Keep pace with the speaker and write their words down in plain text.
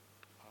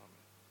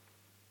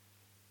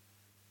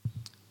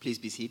Please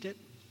be seated.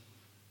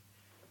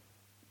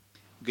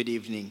 Good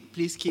evening.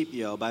 Please keep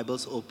your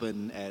Bibles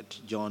open at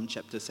John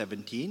chapter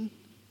 17.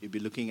 You'll be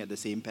looking at the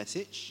same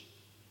passage.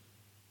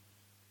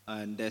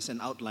 And there's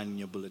an outline in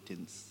your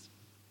bulletins.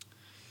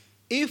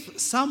 If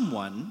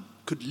someone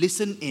could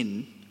listen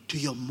in to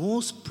your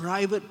most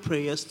private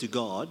prayers to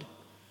God,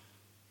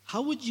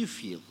 how would you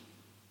feel?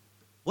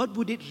 What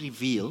would it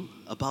reveal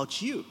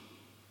about you?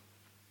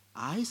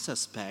 I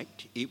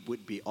suspect it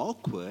would be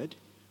awkward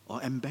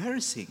or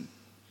embarrassing.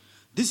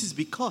 This is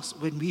because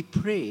when we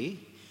pray,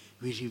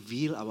 we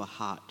reveal our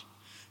heart.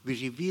 We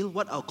reveal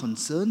what our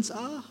concerns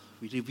are.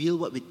 We reveal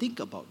what we think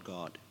about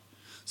God.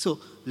 So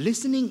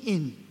listening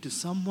in to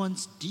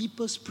someone's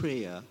deepest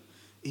prayer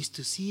is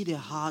to see their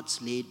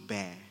hearts laid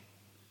bare.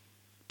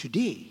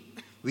 Today,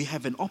 we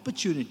have an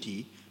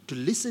opportunity to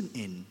listen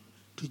in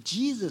to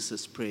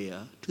Jesus'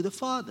 prayer to the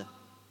Father.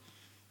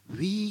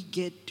 We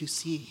get to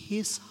see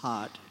his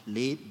heart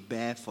laid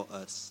bare for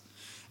us.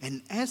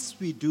 And as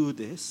we do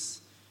this,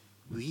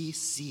 we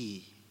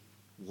see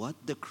what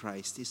the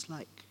Christ is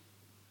like.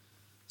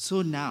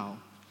 So now,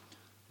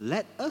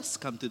 let us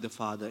come to the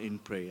Father in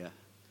prayer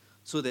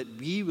so that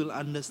we will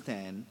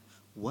understand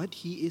what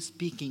he is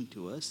speaking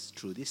to us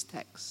through this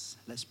text.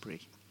 Let's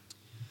pray.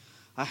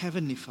 Our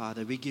Heavenly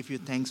Father, we give you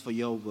thanks for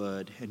your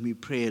word, and we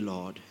pray,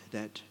 Lord,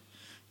 that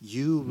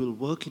you will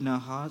work in our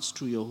hearts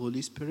through your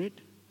Holy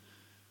Spirit,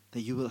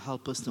 that you will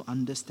help us to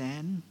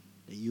understand,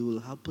 that you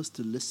will help us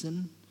to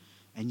listen,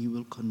 and you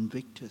will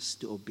convict us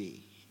to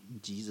obey. In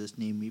Jesus'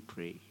 name we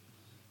pray.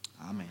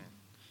 Amen.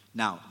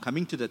 Now,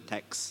 coming to the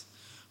text.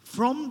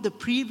 From the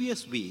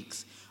previous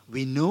weeks,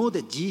 we know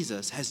that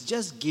Jesus has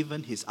just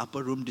given his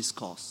upper room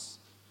discourse.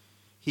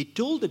 He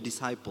told the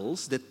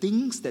disciples the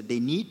things that they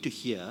need to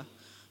hear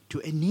to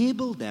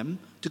enable them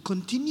to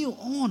continue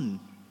on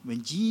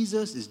when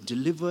Jesus is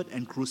delivered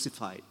and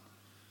crucified.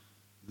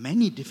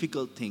 Many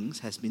difficult things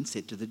has been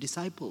said to the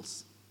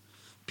disciples.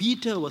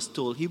 Peter was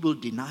told he will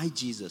deny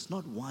Jesus,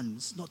 not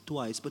once, not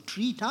twice, but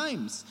 3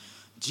 times.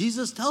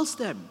 Jesus tells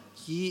them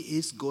he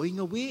is going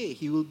away,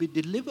 he will be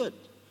delivered.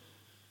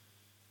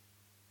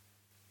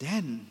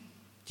 Then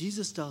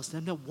Jesus tells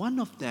them that one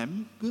of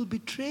them will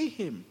betray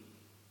him.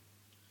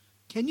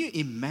 Can you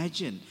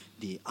imagine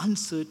the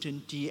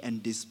uncertainty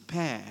and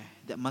despair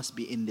that must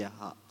be in their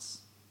hearts?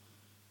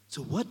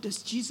 So what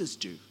does Jesus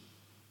do?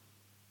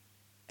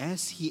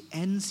 As he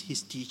ends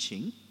his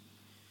teaching,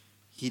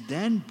 he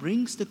then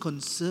brings the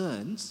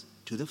concerns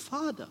to the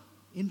Father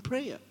in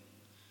prayer.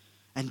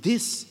 And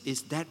this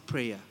is that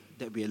prayer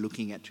that we are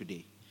looking at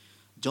today.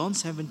 John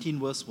 17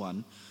 verse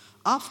 1.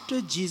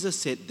 After Jesus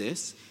said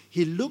this,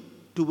 he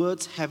looked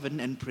towards heaven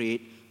and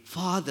prayed,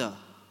 Father,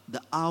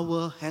 the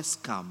hour has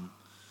come.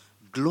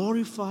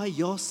 Glorify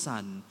your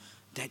Son,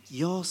 that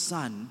your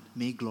Son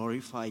may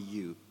glorify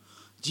you.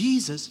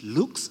 Jesus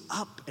looks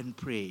up and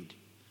prayed.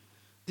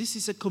 This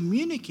is a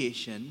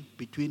communication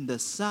between the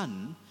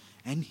Son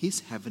and his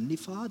heavenly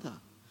Father.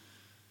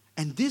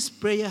 And this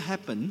prayer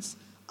happens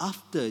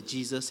after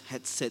Jesus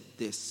had said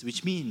this,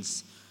 which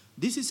means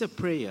this is a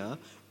prayer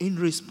in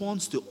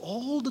response to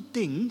all the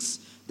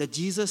things that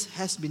Jesus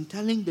has been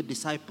telling the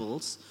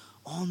disciples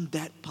on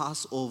that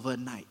Passover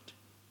night.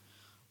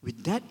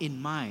 With that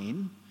in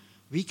mind,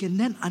 we can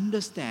then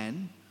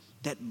understand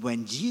that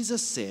when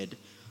Jesus said,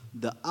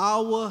 the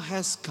hour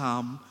has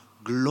come,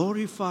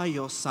 glorify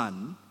your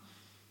Son,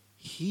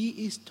 he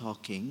is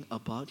talking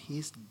about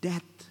his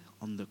death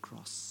on the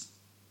cross.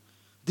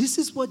 This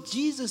is what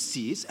Jesus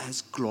sees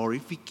as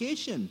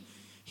glorification.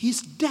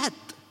 His death,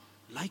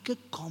 like a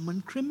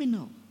common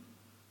criminal.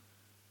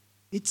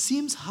 It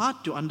seems hard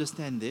to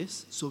understand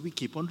this, so we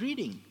keep on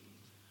reading.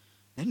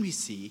 Then we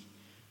see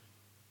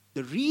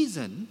the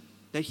reason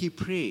that he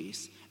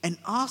prays and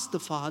asks the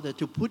Father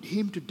to put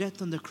him to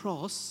death on the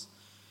cross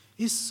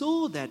is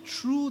so that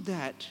through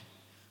that,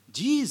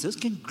 Jesus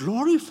can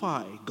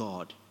glorify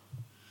God.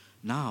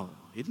 Now,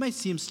 it might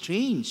seem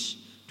strange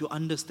to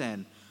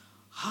understand,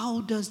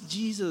 how does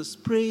Jesus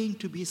praying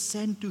to be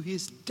sent to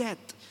his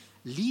death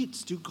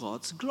leads to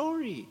God's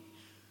glory?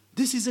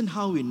 This isn't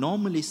how we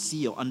normally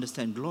see or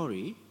understand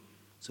glory,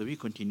 so we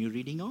continue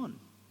reading on.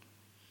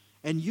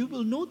 And you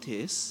will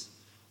notice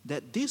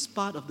that this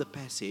part of the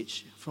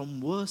passage,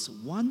 from verse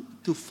 1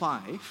 to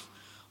 5,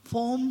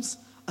 forms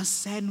a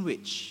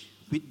sandwich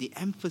with the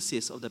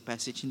emphasis of the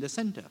passage in the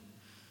center.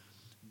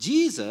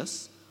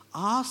 Jesus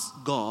asks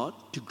God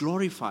to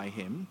glorify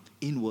him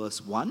in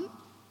verse 1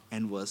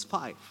 and verse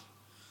 5.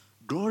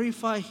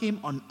 Glorify him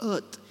on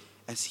earth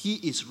as he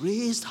is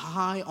raised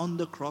high on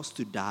the cross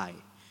to die.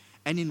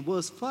 And in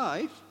verse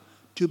 5,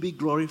 to be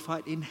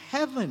glorified in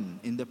heaven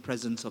in the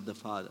presence of the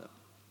Father.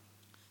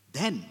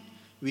 Then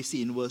we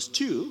see in verse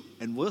 2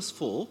 and verse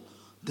 4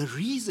 the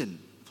reason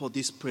for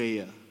this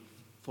prayer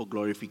for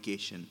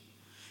glorification.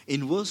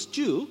 In verse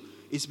 2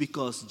 is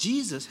because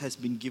Jesus has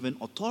been given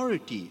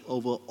authority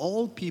over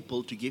all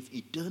people to give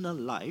eternal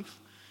life.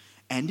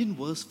 And in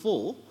verse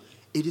 4,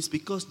 it is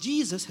because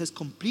Jesus has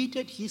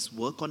completed his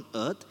work on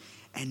earth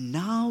and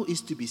now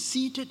is to be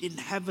seated in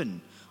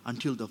heaven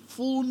until the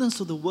fullness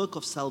of the work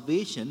of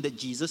salvation that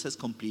Jesus has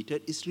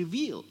completed is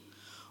revealed.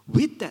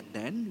 With that,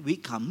 then, we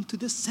come to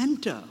the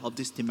center of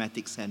this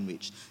thematic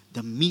sandwich,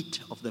 the meat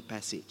of the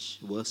passage,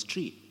 verse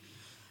 3.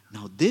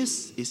 Now,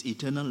 this is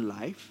eternal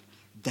life,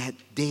 that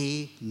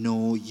they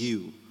know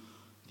you,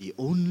 the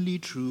only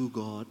true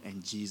God,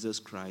 and Jesus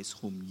Christ,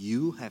 whom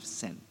you have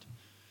sent.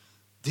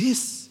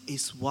 This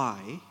is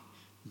why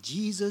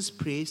Jesus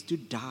prays to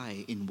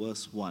die in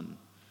verse 1.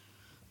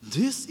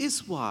 This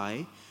is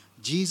why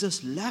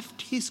Jesus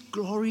left his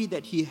glory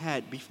that he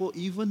had before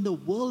even the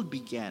world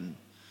began.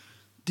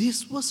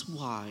 This was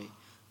why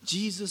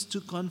Jesus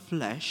took on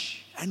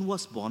flesh and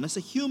was born as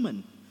a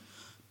human,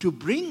 to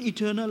bring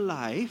eternal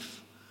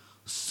life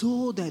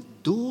so that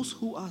those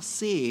who are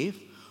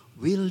saved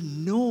will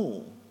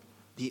know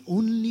the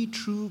only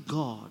true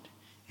God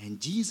and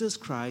Jesus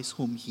Christ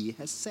whom he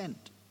has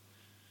sent.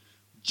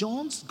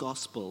 John's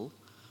gospel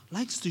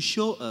likes to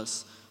show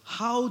us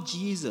how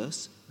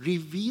Jesus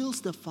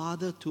reveals the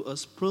Father to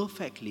us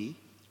perfectly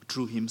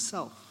through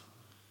himself.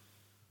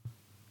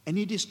 And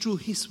it is through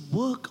his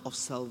work of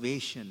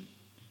salvation,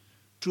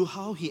 through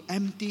how he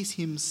empties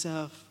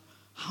himself,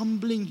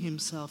 humbling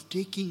himself,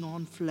 taking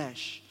on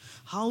flesh,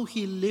 how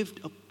he lived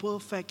a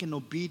perfect and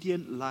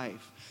obedient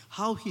life,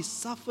 how he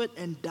suffered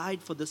and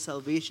died for the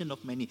salvation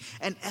of many.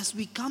 And as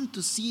we come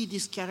to see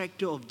this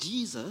character of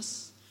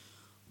Jesus,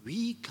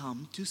 we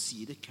come to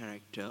see the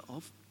character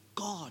of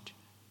God.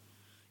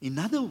 In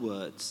other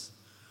words,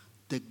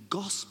 the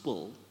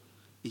gospel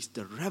is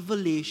the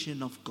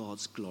revelation of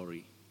God's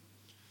glory.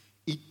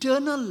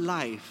 Eternal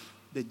life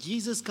that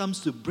Jesus comes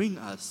to bring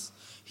us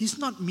is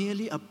not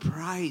merely a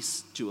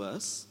prize to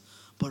us,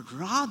 but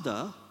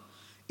rather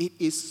it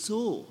is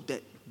so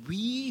that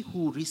we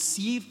who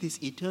receive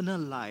this eternal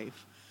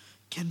life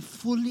can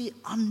fully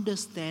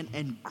understand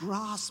and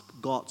grasp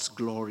God's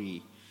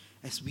glory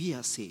as we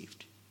are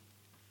saved.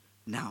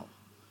 Now,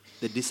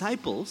 the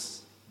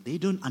disciples, they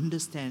don't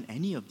understand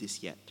any of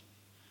this yet.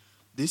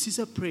 This is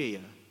a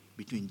prayer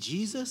between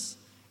Jesus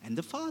and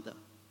the Father.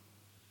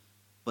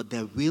 But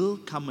there will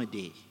come a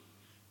day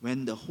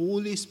when the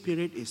Holy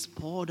Spirit is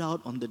poured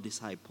out on the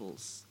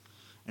disciples.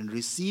 And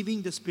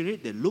receiving the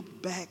Spirit, they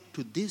look back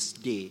to this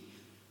day,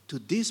 to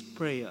this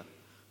prayer,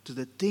 to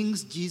the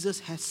things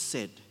Jesus has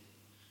said,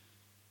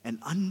 and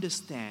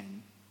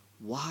understand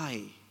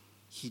why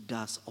he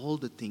does all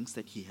the things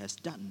that he has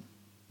done.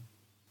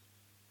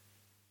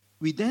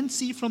 We then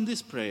see from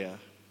this prayer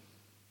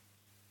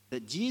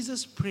that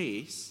Jesus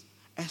prays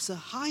as a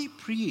high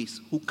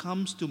priest who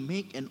comes to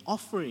make an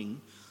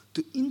offering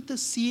to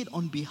intercede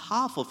on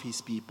behalf of his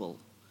people.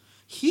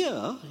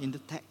 Here in the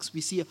text,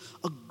 we see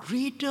a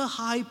greater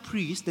high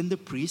priest than the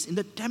priest in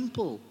the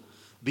temple,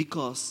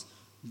 because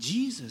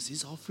Jesus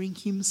is offering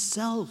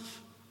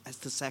himself as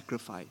the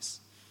sacrifice.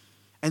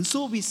 And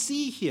so we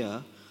see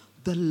here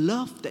the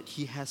love that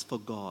he has for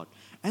God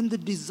and the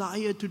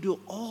desire to do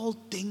all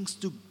things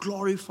to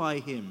glorify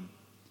him.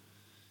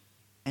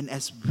 And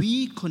as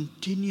we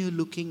continue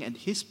looking at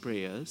his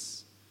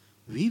prayers,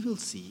 we will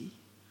see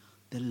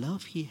the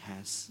love he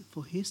has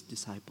for his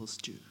disciples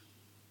too.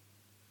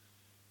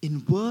 In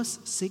verse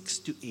 6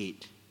 to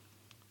 8,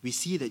 we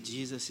see that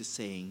Jesus is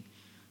saying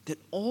that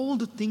all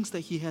the things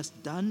that he has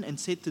done and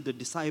said to the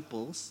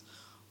disciples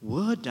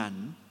were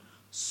done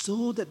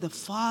so that the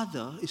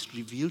Father is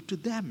revealed to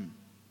them.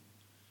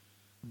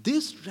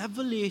 This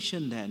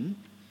revelation then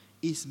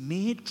is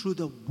made through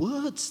the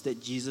words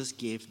that Jesus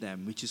gave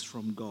them, which is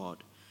from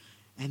God.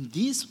 And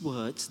these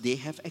words they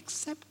have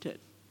accepted.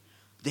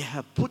 They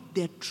have put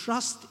their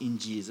trust in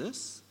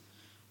Jesus,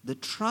 the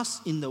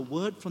trust in the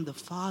word from the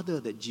Father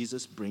that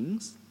Jesus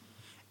brings.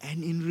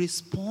 And in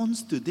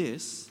response to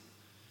this,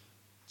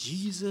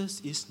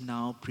 Jesus is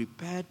now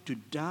prepared to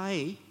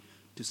die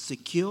to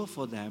secure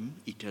for them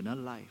eternal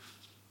life.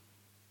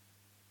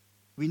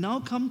 We now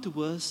come to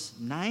verse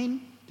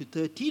 9 to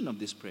 13 of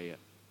this prayer.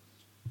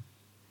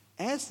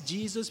 As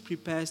Jesus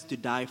prepares to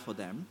die for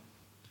them,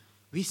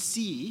 we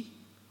see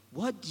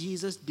what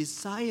Jesus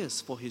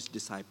desires for his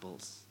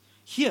disciples.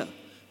 Here,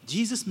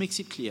 Jesus makes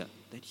it clear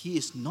that he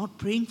is not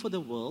praying for the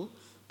world,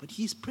 but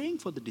he is praying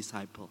for the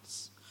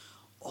disciples.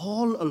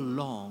 All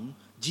along,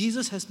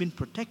 Jesus has been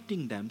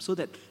protecting them so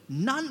that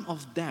none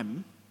of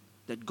them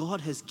that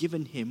God has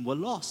given him were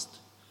lost.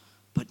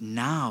 But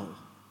now,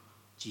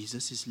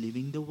 Jesus is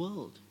leaving the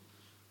world.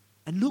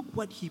 And look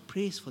what he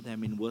prays for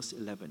them in verse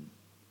 11.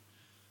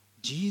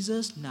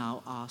 Jesus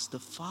now asks the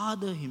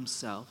Father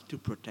himself to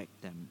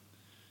protect them.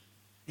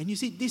 And you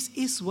see, this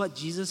is what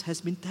Jesus has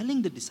been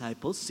telling the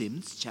disciples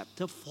since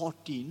chapter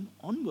 14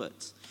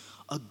 onwards.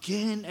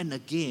 Again and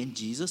again,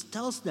 Jesus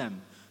tells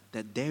them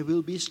that they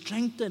will be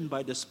strengthened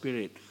by the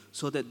Spirit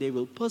so that they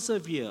will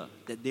persevere,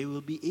 that they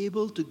will be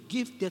able to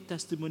give their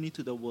testimony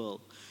to the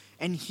world.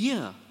 And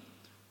here,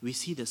 we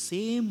see the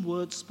same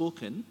words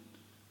spoken,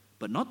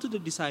 but not to the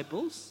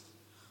disciples,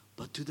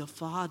 but to the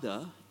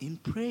Father in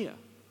prayer.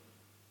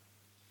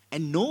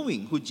 And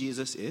knowing who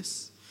Jesus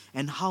is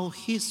and how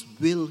his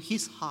will,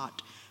 his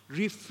heart,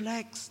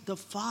 reflects the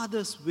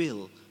Father's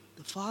will,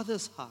 the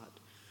Father's heart,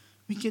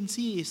 we can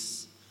see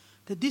is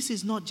that this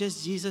is not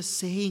just Jesus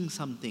saying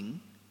something,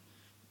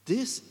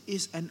 this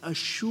is an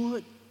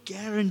assured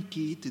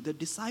guarantee to the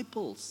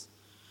disciples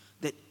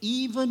that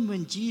even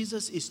when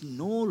Jesus is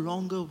no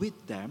longer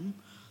with them,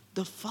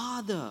 the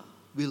Father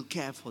will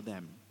care for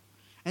them.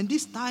 And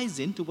this ties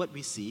into what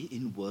we see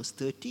in verse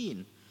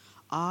 13.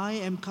 I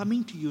am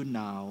coming to you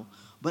now,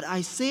 but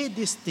I say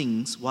these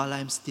things while I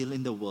am still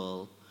in the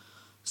world,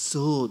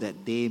 so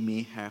that they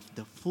may have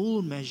the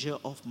full measure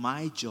of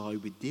my joy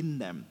within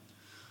them.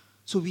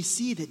 So we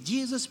see that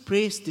Jesus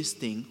prays this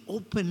thing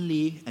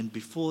openly and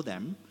before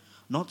them,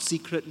 not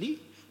secretly,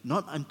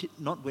 not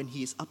when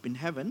he is up in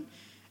heaven.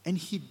 And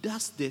he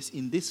does this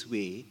in this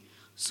way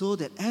so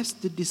that as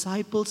the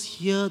disciples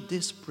hear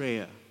this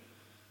prayer,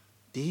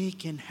 they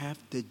can have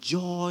the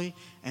joy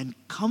and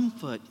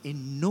comfort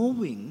in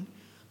knowing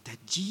that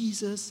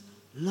Jesus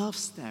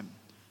loves them,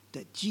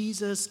 that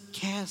Jesus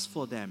cares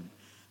for them,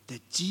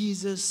 that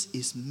Jesus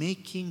is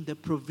making the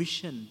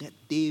provision that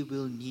they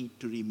will need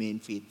to remain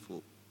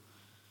faithful.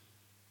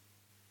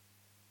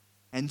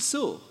 And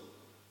so,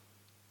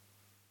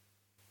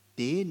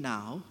 they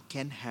now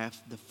can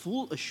have the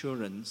full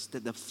assurance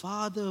that the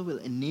Father will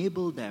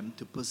enable them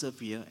to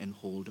persevere and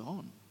hold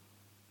on.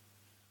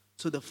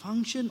 So the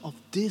function of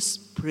this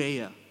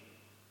prayer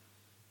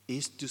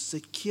is to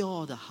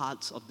secure the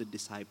hearts of the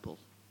disciple.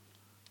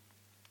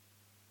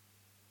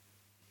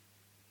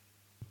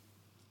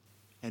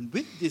 And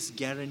with this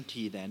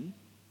guarantee then,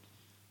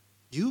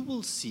 you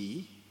will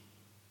see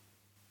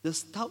the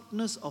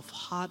stoutness of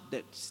heart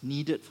that's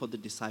needed for the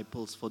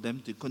disciples, for them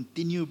to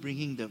continue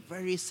bringing the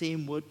very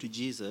same word to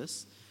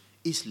Jesus,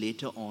 is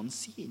later on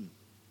seen.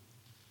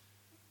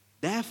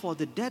 Therefore,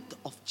 the death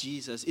of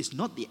Jesus is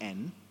not the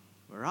end,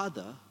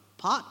 rather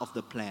part of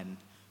the plan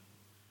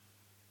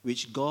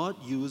which God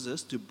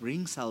uses to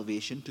bring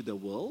salvation to the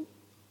world,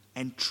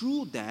 and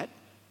through that,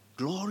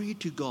 glory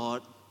to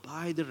God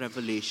by the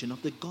revelation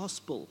of the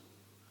gospel.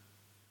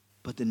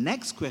 But the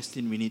next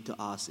question we need to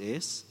ask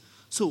is,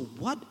 so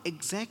what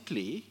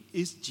exactly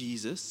is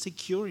Jesus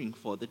securing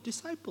for the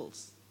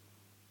disciples?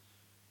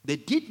 They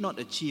did not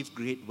achieve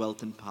great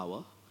wealth and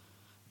power.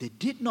 They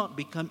did not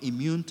become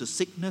immune to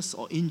sickness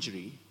or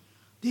injury.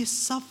 They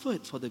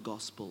suffered for the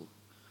gospel.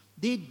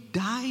 They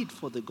died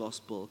for the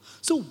gospel.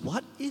 So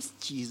what is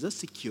Jesus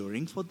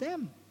securing for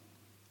them?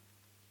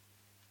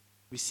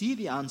 We see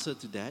the answer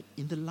to that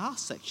in the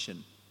last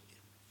section,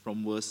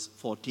 from verse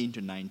 14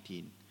 to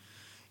 19.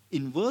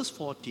 In verse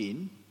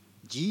 14,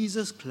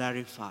 Jesus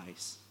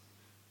clarifies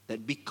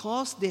that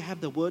because they have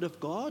the word of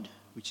God,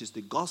 which is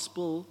the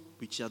gospel,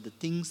 which are the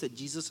things that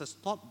Jesus has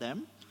taught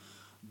them,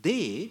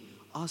 they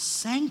are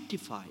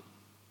sanctified.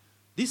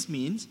 This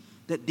means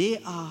that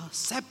they are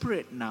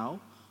separate now,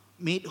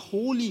 made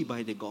holy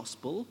by the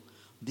gospel.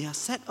 They are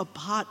set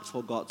apart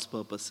for God's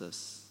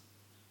purposes.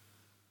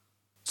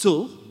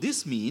 So,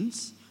 this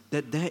means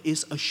that there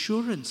is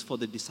assurance for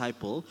the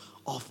disciple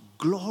of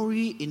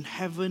glory in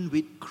heaven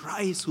with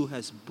Christ who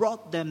has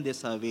brought them their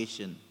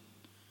salvation.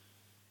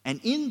 And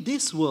in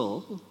this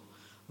world,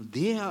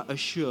 they are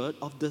assured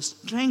of the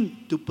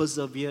strength to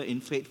persevere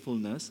in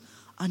faithfulness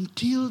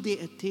until they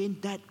attain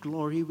that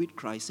glory with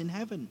Christ in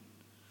heaven.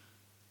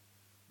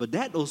 But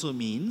that also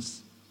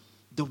means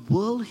the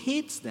world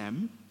hates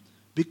them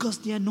because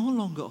they are no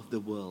longer of the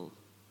world.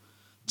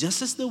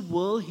 Just as the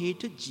world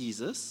hated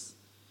Jesus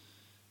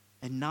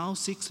and now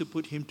seeks to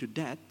put him to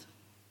death,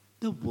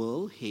 the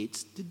world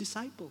hates the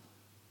disciple.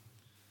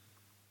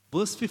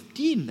 Verse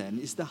 15 then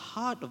is the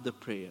heart of the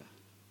prayer.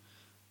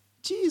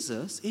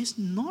 Jesus is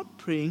not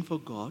praying for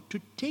God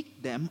to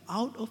take them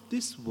out of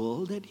this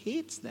world that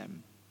hates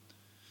them.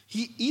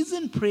 He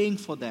isn't praying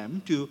for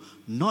them to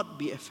not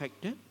be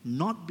affected,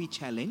 not be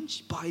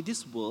challenged by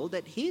this world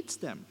that hates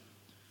them.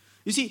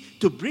 You see,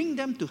 to bring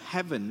them to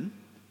heaven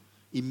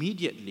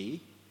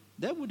immediately,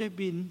 that would have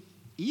been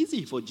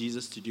easy for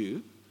Jesus to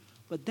do,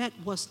 but that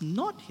was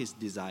not his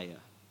desire.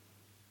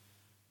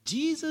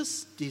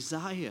 Jesus'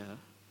 desire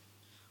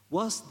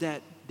was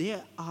that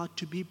they are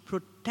to be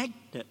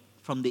protected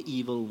from the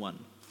evil one,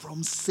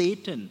 from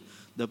Satan,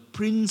 the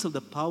prince of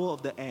the power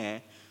of the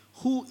air,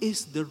 who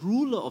is the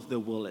ruler of the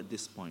world at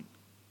this point.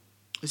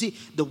 You see,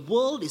 the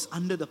world is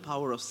under the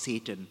power of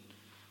Satan,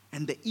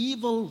 and the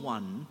evil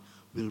one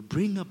will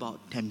bring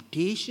about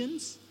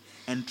temptations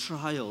and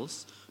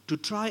trials to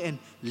try and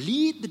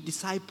lead the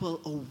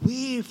disciple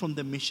away from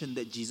the mission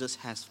that Jesus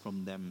has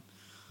from them,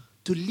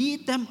 to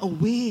lead them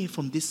away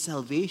from this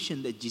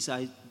salvation that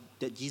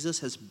Jesus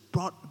has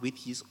brought with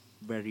his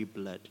very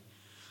blood.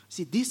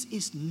 See, this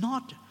is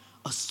not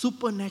a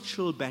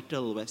supernatural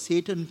battle where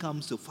Satan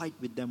comes to fight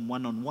with them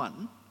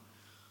one-on-one,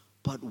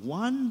 but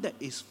one that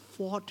is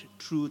fought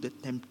through the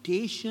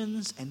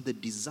temptations and the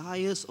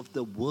desires of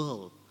the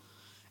world.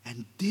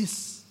 And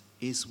this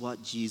is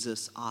what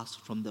Jesus asked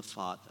from the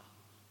Father,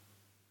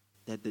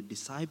 that the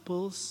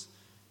disciples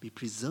be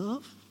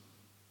preserved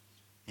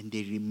and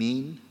they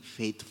remain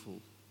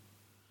faithful.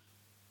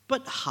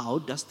 But how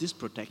does this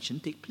protection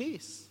take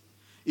place?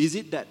 Is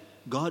it that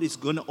God is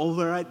going to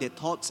override their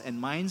thoughts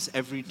and minds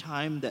every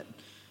time that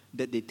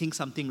that they think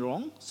something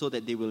wrong so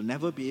that they will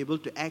never be able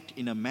to act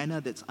in a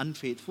manner that's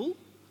unfaithful?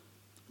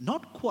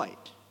 Not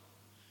quite.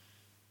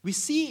 We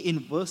see in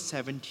verse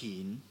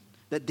 17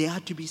 that they are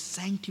to be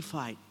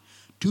sanctified,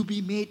 to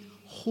be made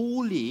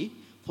holy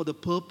for the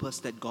purpose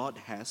that God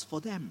has for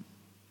them.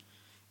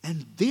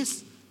 And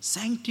this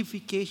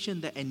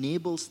sanctification that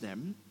enables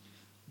them,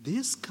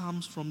 this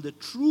comes from the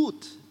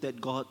truth that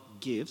God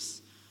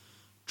gives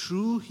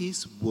through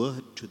His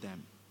word to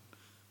them.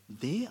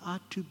 They are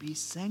to be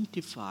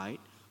sanctified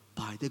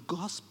by the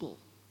gospel.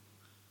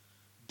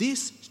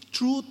 This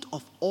truth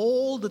of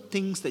all the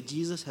things that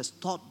Jesus has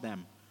taught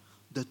them,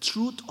 the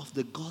truth of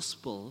the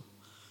gospel,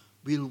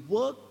 will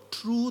work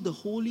through the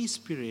Holy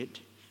Spirit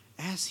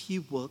as He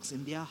works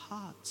in their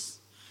hearts.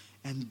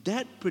 And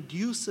that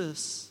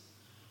produces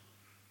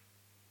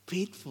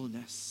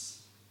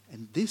faithfulness.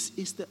 And this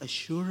is the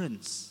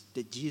assurance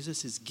that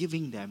Jesus is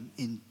giving them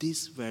in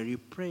this very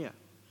prayer.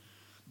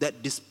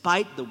 That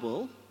despite the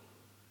world,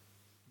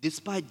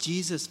 despite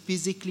Jesus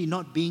physically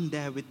not being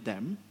there with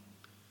them,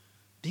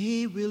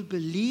 they will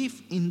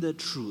believe in the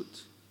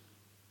truth.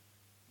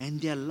 And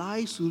their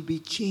lives will be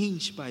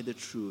changed by the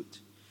truth.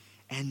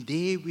 And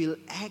they will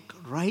act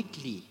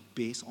rightly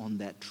based on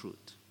that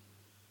truth.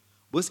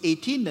 Verse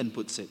 18 then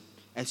puts it,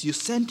 as you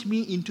sent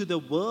me into the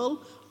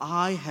world,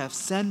 I have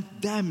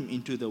sent them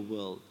into the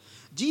world.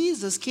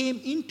 Jesus came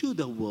into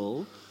the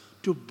world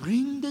to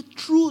bring the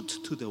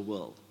truth to the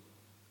world.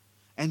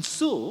 And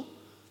so,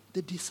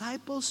 the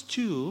disciples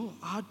too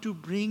are to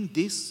bring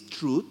this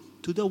truth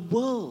to the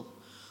world,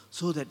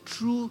 so that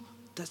through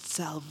the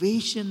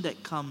salvation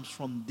that comes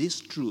from this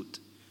truth,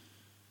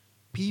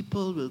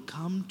 people will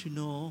come to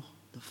know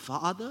the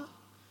Father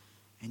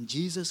and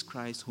Jesus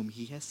Christ whom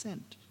He has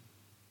sent.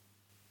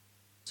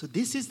 So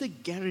this is the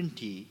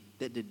guarantee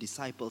that the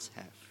disciples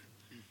have.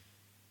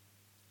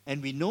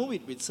 And we know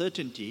it with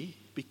certainty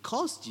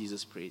because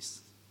Jesus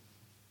prays.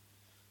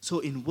 So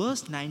in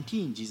verse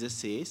 19, Jesus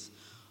says,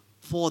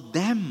 for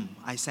them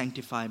I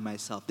sanctify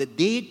myself, that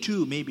they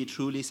too may be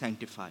truly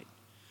sanctified.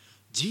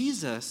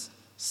 Jesus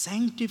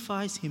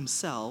sanctifies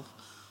Himself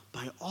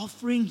by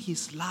offering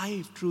His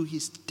life through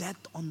His death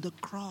on the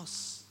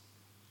cross.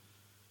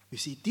 You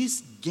see,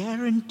 this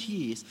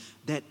guarantees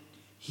that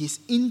His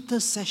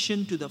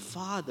intercession to the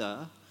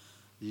Father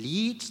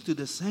leads to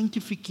the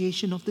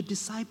sanctification of the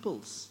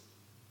disciples.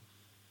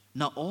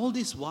 Now, all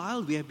this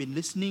while, we have been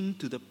listening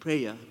to the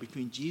prayer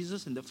between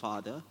Jesus and the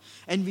Father,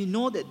 and we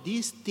know that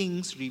these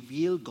things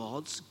reveal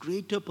God's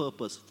greater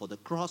purpose for the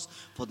cross,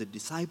 for the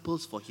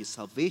disciples, for His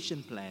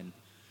salvation plan.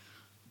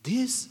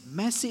 This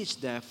message,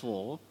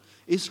 therefore,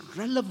 is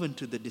relevant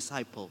to the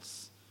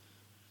disciples.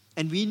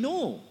 And we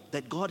know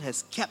that God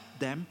has kept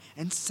them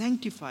and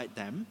sanctified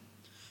them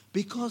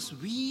because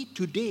we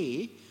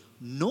today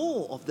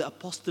know of the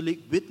apostolic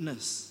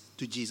witness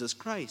to Jesus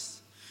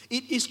Christ.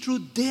 It is through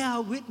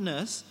their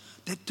witness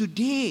that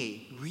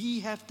today we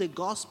have the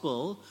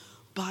gospel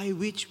by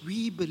which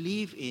we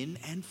believe in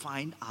and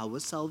find our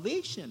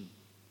salvation.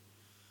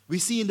 We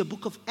see in the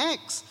book of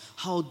Acts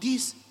how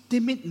these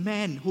timid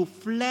men who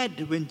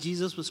fled when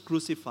Jesus was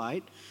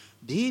crucified,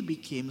 they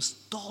became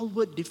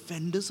stalwart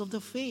defenders of the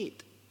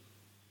faith.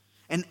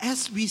 And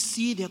as we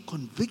see their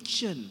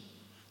conviction,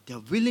 their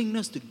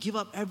willingness to give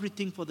up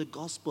everything for the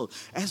gospel,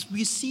 as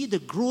we see the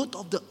growth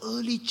of the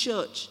early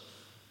church,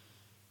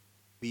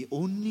 we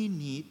only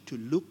need to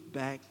look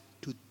back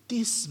to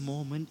this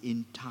moment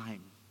in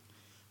time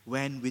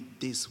when with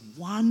this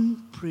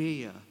one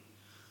prayer,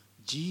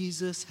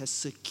 Jesus has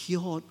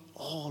secured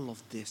all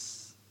of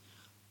this.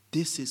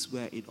 This is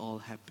where it all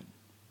happened.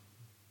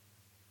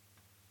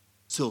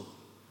 So,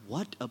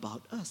 what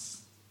about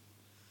us?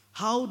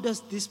 How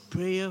does this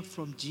prayer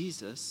from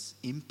Jesus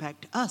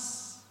impact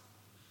us?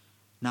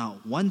 Now,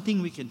 one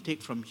thing we can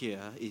take from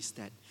here is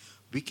that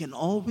we can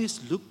always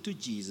look to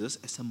Jesus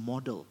as a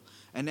model.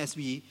 And as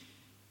we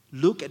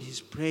look at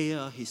His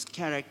prayer, His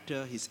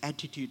character, His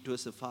attitude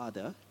towards the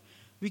Father,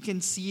 we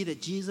can see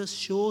that Jesus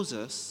shows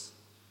us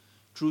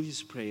through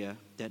His prayer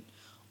that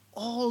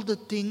all the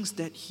things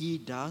that He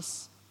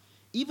does,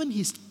 even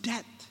His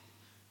death,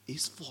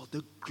 is for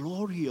the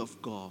glory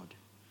of God.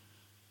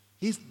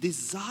 His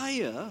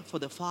desire for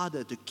the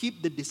Father to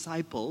keep the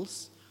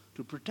disciples,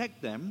 to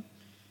protect them,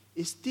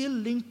 is still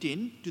linked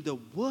in to the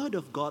word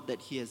of God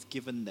that He has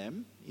given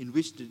them, in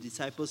which the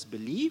disciples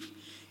believe,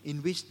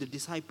 in which the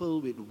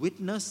disciple will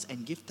witness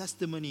and give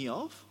testimony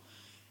of.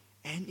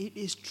 And it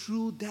is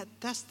through that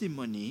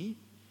testimony,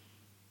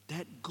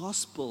 that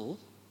gospel,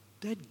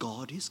 that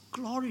God is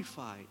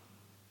glorified.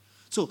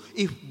 So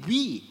if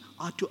we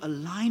are to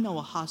align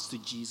our hearts to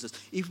Jesus,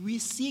 if we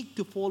seek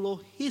to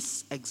follow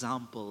His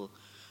example,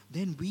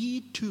 then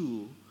we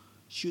too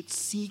should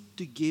seek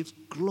to give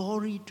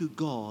glory to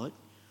God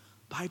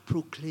by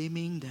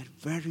proclaiming that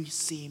very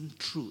same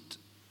truth,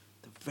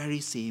 the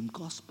very same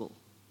gospel.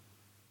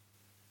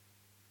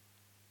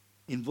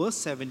 In verse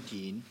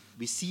 17,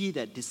 we see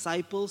that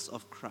disciples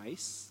of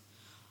Christ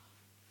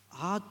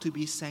are to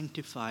be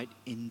sanctified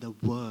in the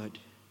Word.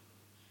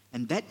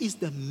 And that is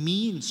the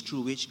means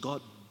through which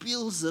God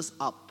builds us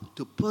up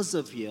to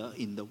persevere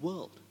in the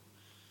world.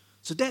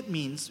 So that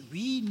means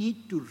we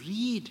need to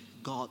read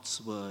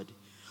God's word.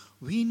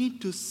 We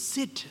need to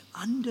sit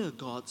under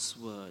God's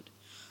word.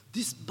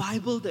 This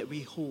Bible that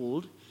we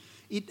hold,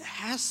 it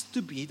has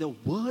to be the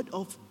word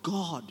of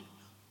God,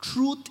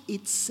 truth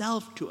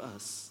itself to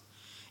us.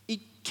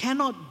 It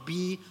cannot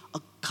be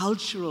a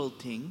cultural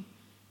thing.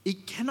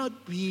 It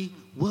cannot be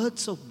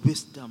words of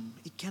wisdom.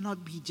 It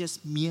cannot be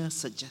just mere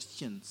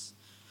suggestions.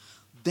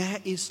 There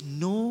is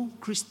no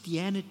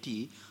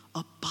Christianity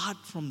apart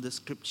from the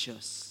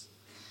scriptures.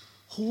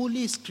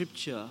 Holy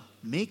Scripture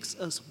makes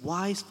us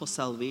wise for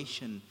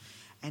salvation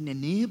and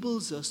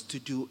enables us to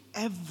do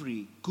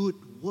every good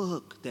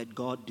work that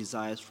God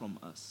desires from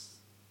us.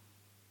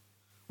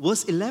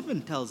 Verse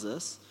 11 tells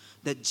us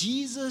that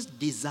Jesus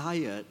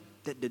desired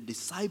that the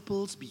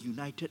disciples be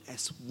united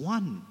as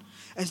one,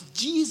 as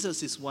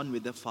Jesus is one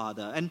with the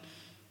Father. And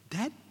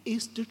that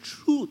is the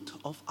truth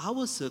of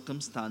our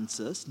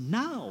circumstances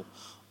now.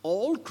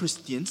 All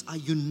Christians are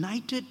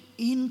united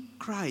in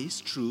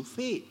Christ through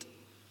faith.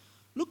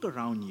 Look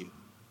around you.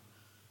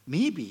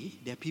 Maybe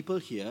there are people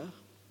here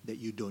that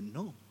you don't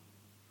know.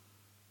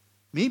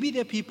 Maybe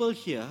there are people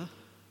here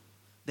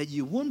that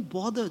you won't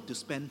bother to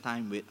spend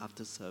time with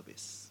after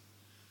service.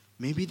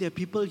 Maybe there are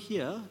people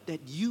here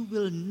that you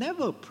will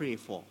never pray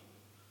for.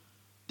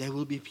 There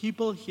will be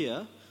people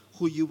here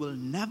who you will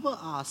never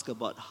ask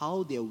about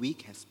how their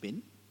week has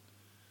been.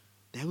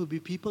 There will be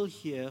people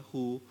here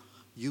who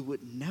you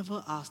would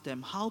never ask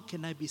them, how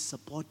can I be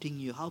supporting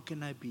you? How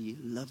can I be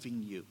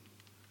loving you?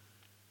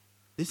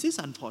 This is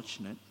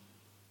unfortunate,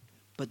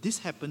 but this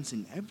happens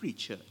in every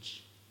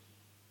church.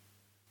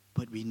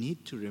 But we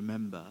need to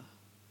remember,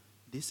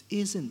 this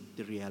isn't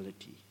the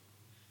reality.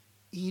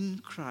 In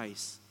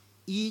Christ,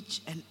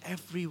 each and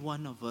every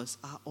one of us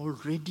are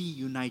already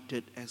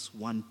united as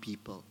one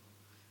people.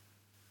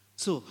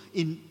 So,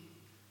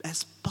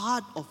 as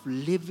part of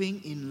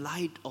living in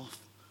light of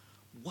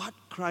what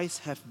Christ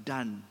has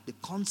done, the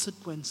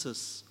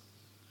consequences,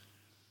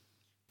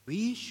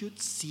 we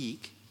should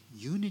seek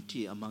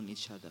unity among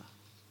each other.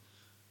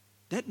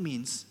 That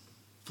means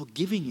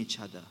forgiving each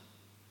other,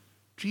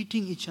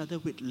 treating each other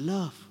with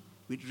love,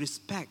 with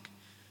respect,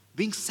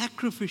 being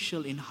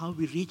sacrificial in how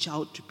we reach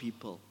out to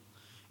people.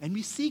 And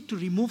we seek to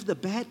remove the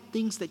bad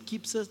things that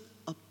keeps us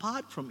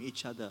apart from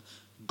each other.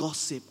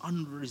 Gossip,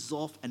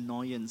 unresolved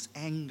annoyance,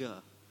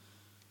 anger.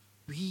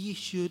 We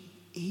should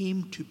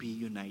aim to be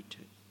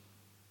united.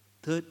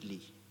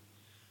 Thirdly,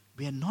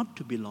 we are not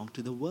to belong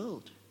to the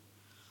world.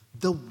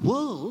 The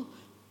world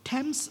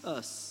tempts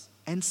us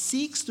and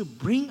seeks to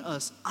bring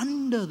us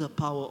under the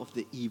power of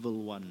the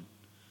evil one.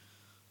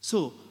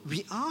 So,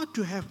 we are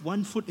to have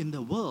one foot in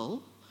the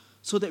world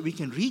so that we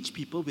can reach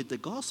people with the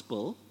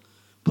gospel.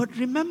 But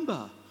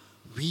remember,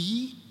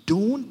 we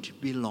don't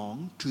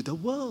belong to the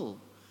world.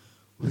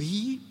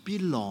 We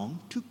belong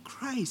to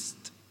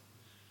Christ.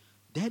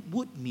 That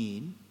would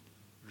mean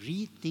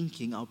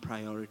rethinking our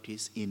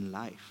priorities in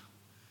life.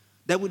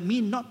 That would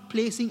mean not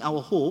placing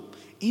our hope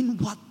in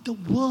what the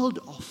world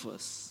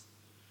offers.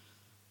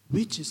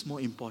 Which is more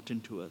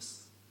important to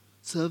us?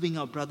 Serving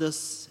our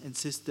brothers and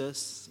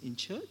sisters in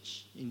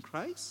church, in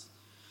Christ?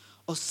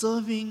 Or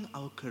serving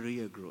our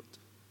career growth?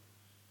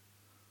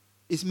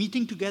 Is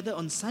meeting together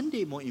on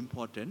Sunday more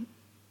important?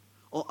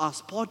 Or are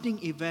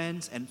sporting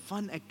events and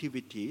fun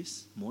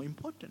activities more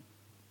important?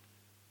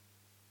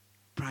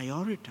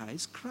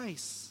 Prioritize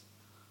Christ.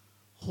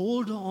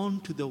 Hold on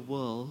to the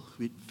world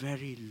with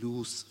very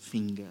loose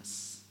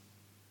fingers.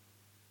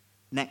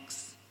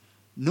 Next,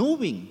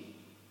 knowing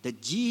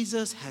that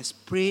Jesus has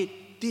prayed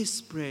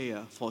this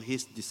prayer for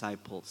his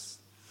disciples.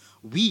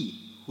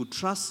 We who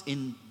trust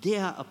in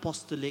their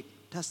apostolic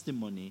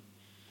testimony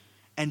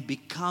and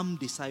become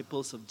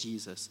disciples of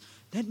Jesus,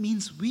 that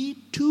means we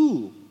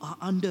too are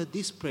under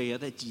this prayer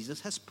that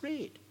Jesus has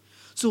prayed.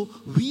 So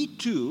we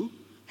too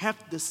have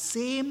the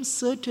same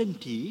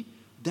certainty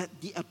that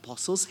the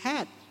apostles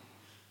had.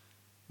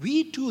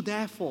 We too,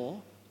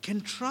 therefore,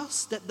 can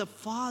trust that the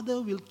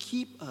Father will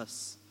keep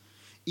us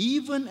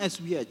even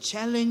as we are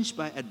challenged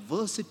by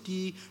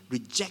adversity,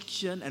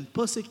 rejection, and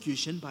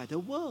persecution by the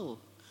world.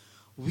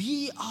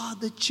 We are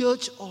the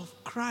church of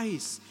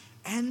Christ,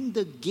 and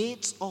the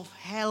gates of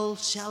hell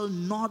shall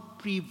not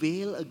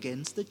prevail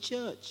against the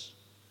church.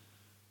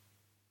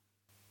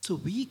 So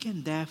we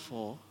can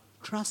therefore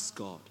trust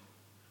God.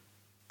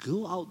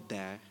 Go out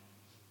there,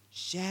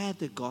 share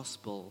the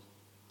gospel,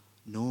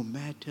 no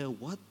matter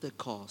what the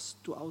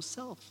cost to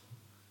ourselves.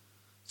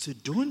 So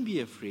don't be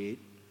afraid.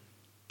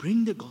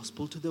 Bring the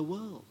gospel to the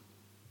world.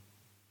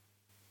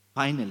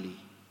 Finally,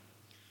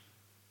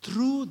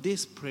 through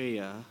this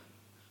prayer,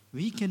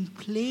 we can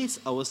place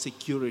our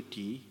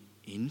security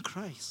in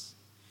Christ.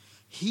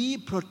 He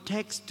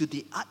protects to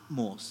the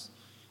utmost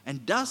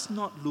and does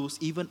not lose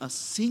even a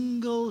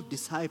single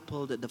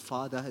disciple that the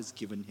Father has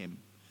given him.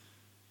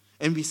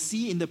 And we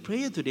see in the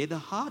prayer today the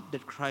heart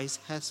that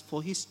Christ has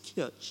for his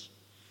church.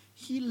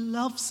 He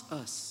loves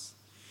us.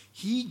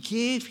 He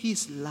gave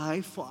his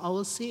life for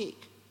our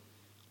sake.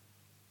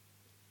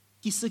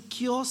 He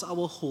secures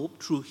our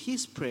hope through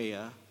his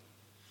prayer.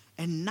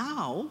 And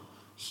now,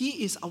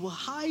 he is our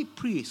high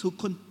priest who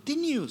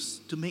continues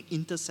to make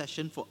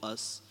intercession for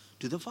us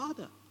to the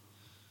Father.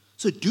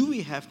 So do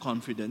we have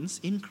confidence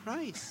in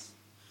Christ?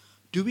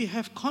 Do we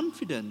have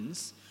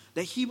confidence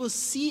that he will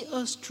see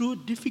us through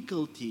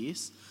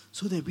difficulties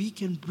so that we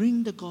can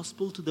bring the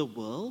gospel to the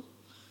world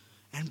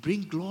and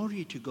bring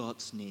glory to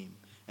God's name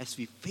as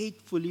we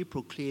faithfully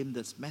proclaim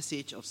this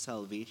message of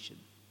salvation?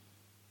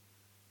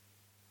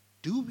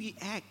 Do we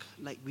act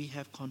like we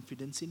have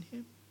confidence in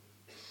him?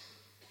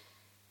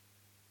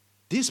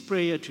 This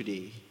prayer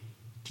today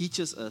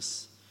teaches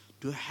us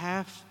to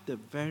have the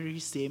very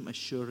same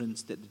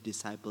assurance that the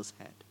disciples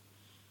had.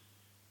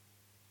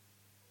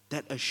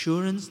 That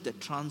assurance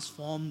that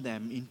transformed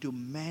them into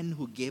men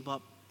who gave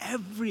up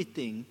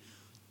everything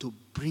to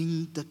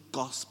bring the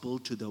gospel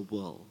to the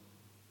world.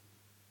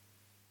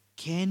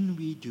 Can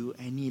we do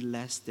any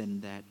less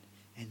than that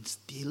and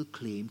still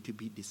claim to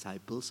be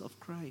disciples of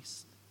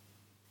Christ?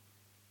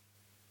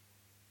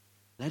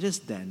 Let us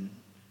then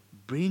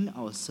bring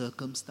our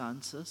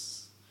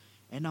circumstances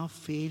and our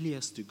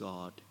failures to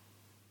God,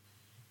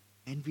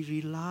 and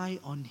we rely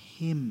on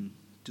him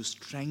to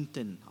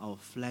strengthen our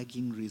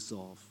flagging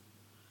resolve,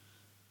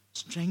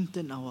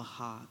 strengthen our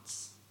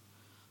hearts,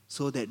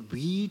 so that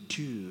we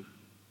too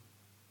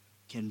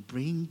can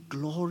bring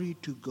glory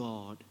to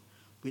God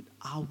with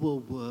our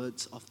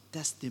words of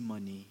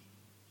testimony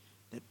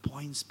that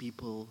points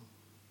people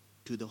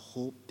to the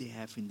hope they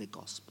have in the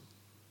gospel.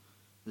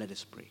 Let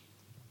us pray.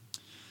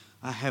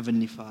 Our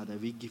Heavenly Father,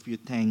 we give you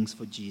thanks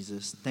for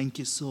Jesus. Thank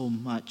you so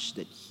much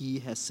that he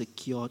has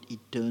secured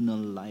eternal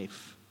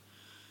life.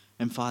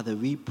 And Father,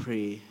 we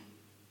pray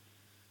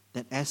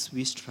that as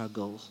we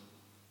struggle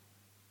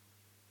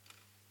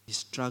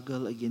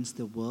against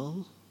the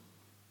world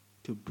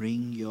to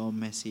bring your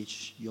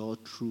message, your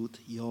truth,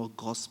 your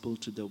gospel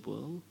to the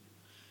world,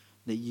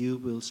 that you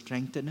will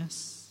strengthen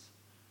us,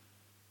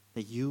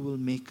 that you will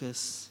make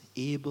us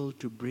able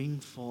to bring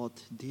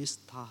forth this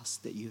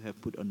task that you have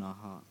put on our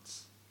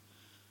hearts.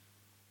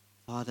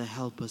 Father,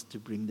 help us to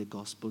bring the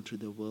gospel to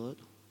the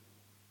world.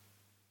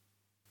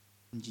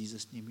 In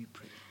Jesus' name we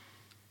pray.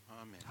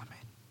 Amen.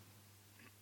 Amen.